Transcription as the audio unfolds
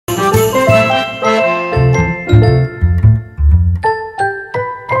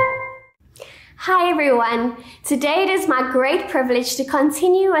everyone. Today it is my great privilege to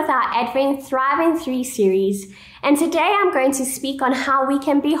continue with our Advent Thriving 3 series. And today I'm going to speak on how we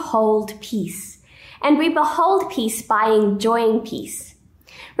can behold peace. And we behold peace by enjoying peace.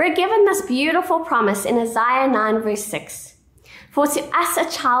 We're given this beautiful promise in Isaiah 9 verse 6. For to us a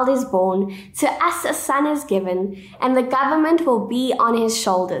child is born, to us a son is given, and the government will be on his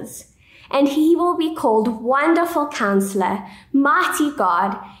shoulders. And he will be called Wonderful Counselor, Mighty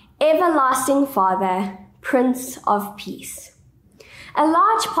God, Everlasting Father, Prince of Peace. A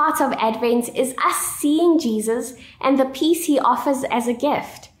large part of Advent is us seeing Jesus and the peace he offers as a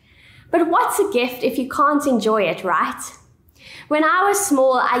gift. But what's a gift if you can't enjoy it, right? When I was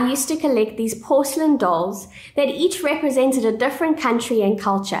small, I used to collect these porcelain dolls that each represented a different country and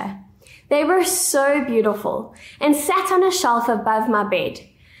culture. They were so beautiful and sat on a shelf above my bed.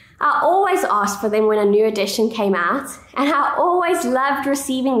 I always asked for them when a new edition came out, and I always loved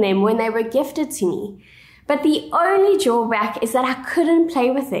receiving them when they were gifted to me. But the only drawback is that I couldn't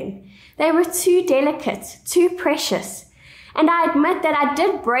play with them. They were too delicate, too precious. And I admit that I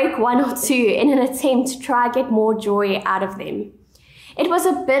did break one or two in an attempt to try to get more joy out of them. It was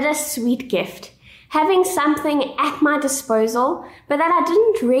a bittersweet gift, having something at my disposal, but that I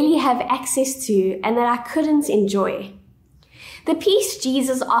didn't really have access to and that I couldn't enjoy. The peace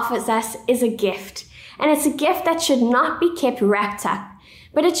Jesus offers us is a gift, and it's a gift that should not be kept wrapped up,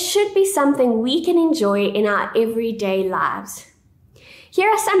 but it should be something we can enjoy in our everyday lives. Here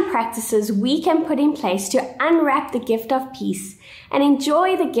are some practices we can put in place to unwrap the gift of peace and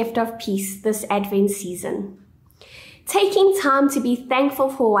enjoy the gift of peace this Advent season. Taking time to be thankful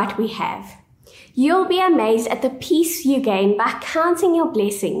for what we have. You'll be amazed at the peace you gain by counting your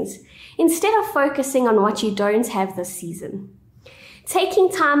blessings instead of focusing on what you don't have this season.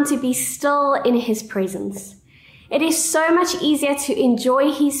 Taking time to be still in his presence. It is so much easier to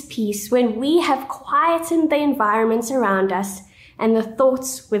enjoy his peace when we have quietened the environments around us and the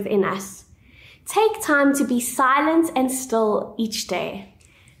thoughts within us. Take time to be silent and still each day.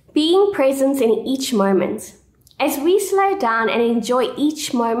 Being present in each moment. As we slow down and enjoy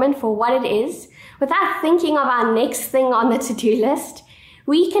each moment for what it is, without thinking of our next thing on the to-do list,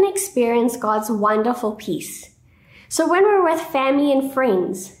 we can experience God's wonderful peace. So when we're with family and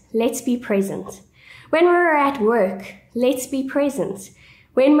friends, let's be present. When we're at work, let's be present.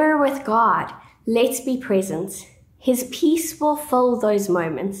 When we're with God, let's be present. His peace will fill those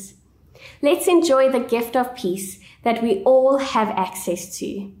moments. Let's enjoy the gift of peace that we all have access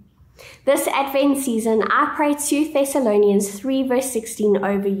to. This Advent season, I pray 2 Thessalonians 3 verse 16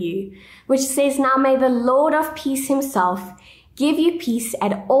 over you, which says, "Now may the Lord of peace himself give you peace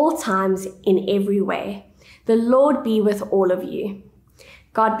at all times in every way. The Lord be with all of you."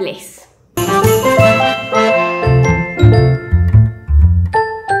 God bless.